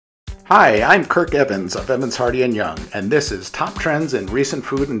Hi, I'm Kirk Evans of EvansHardy+Young, and this is Top Trends in Recent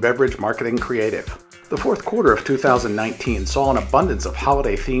Food and Beverage Marketing Creative. The fourth quarter of 2019 saw an abundance of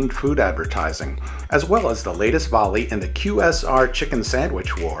holiday-themed food advertising, as well as the latest volley in the QSR chicken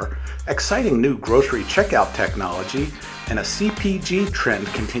sandwich war, exciting new grocery checkout technology, and a CPG trend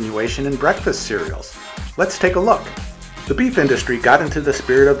continuation in breakfast cereals. Let's take a look. The beef industry got into the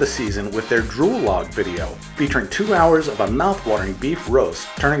spirit of the season with their drool log video, featuring 2 hours of a mouth-watering beef roast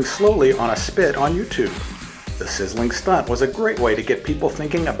turning slowly on a spit on YouTube. The sizzling stunt was a great way to get people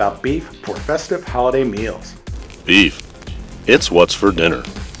thinking about beef for festive holiday meals. Beef. It's what's for dinner.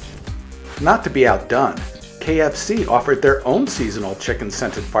 Not to be outdone, KFC offered their own seasonal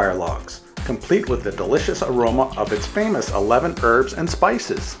chicken-scented fire logs, complete with the delicious aroma of its famous 11 herbs and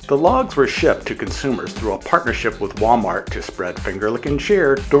spices. The logs were shipped to consumers through a partnership with Walmart to spread finger-licking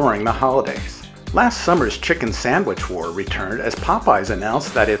cheer during the holidays. Last summer's chicken sandwich war returned as Popeyes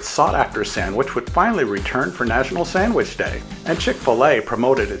announced that its sought-after sandwich would finally return for National Sandwich Day, and Chick-fil-A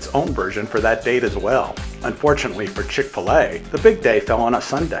promoted its own version for that date as well. Unfortunately for Chick-fil-A, the big day fell on a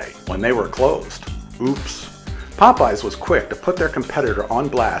Sunday, when they were closed. Oops. Popeyes was quick to put their competitor on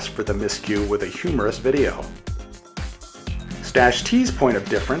blast for the miscue with a humorous video. Stash Tea's point of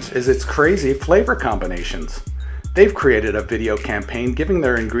difference is its crazy flavor combinations. They've created a video campaign giving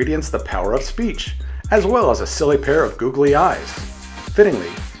their ingredients the power of speech, as well as a silly pair of googly eyes.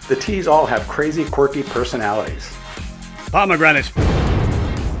 Fittingly, the teas all have crazy, quirky personalities. Pomegranate.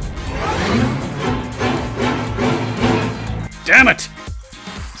 Damn it!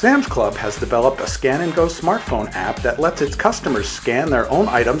 Sam's Club has developed a scan-and-go smartphone app that lets its customers scan their own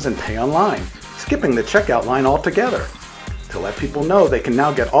items and pay online, skipping the checkout line altogether. To let people know they can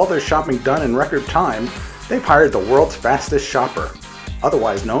now get all their shopping done in record time, they've hired the world's fastest shopper,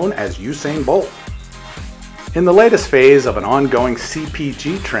 otherwise known as Usain Bolt. In the latest phase of an ongoing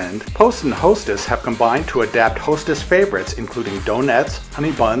CPG trend, Post and Hostess have combined to adapt Hostess favorites including donuts,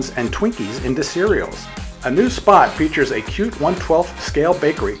 honey buns, and Twinkies into cereals. A new spot features a cute 1/12 scale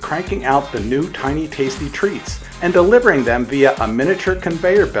bakery cranking out the new tiny tasty treats and delivering them via a miniature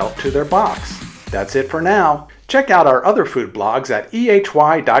conveyor belt to their box. That's it for now. Check out our other food blogs at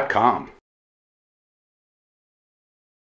ehy.com.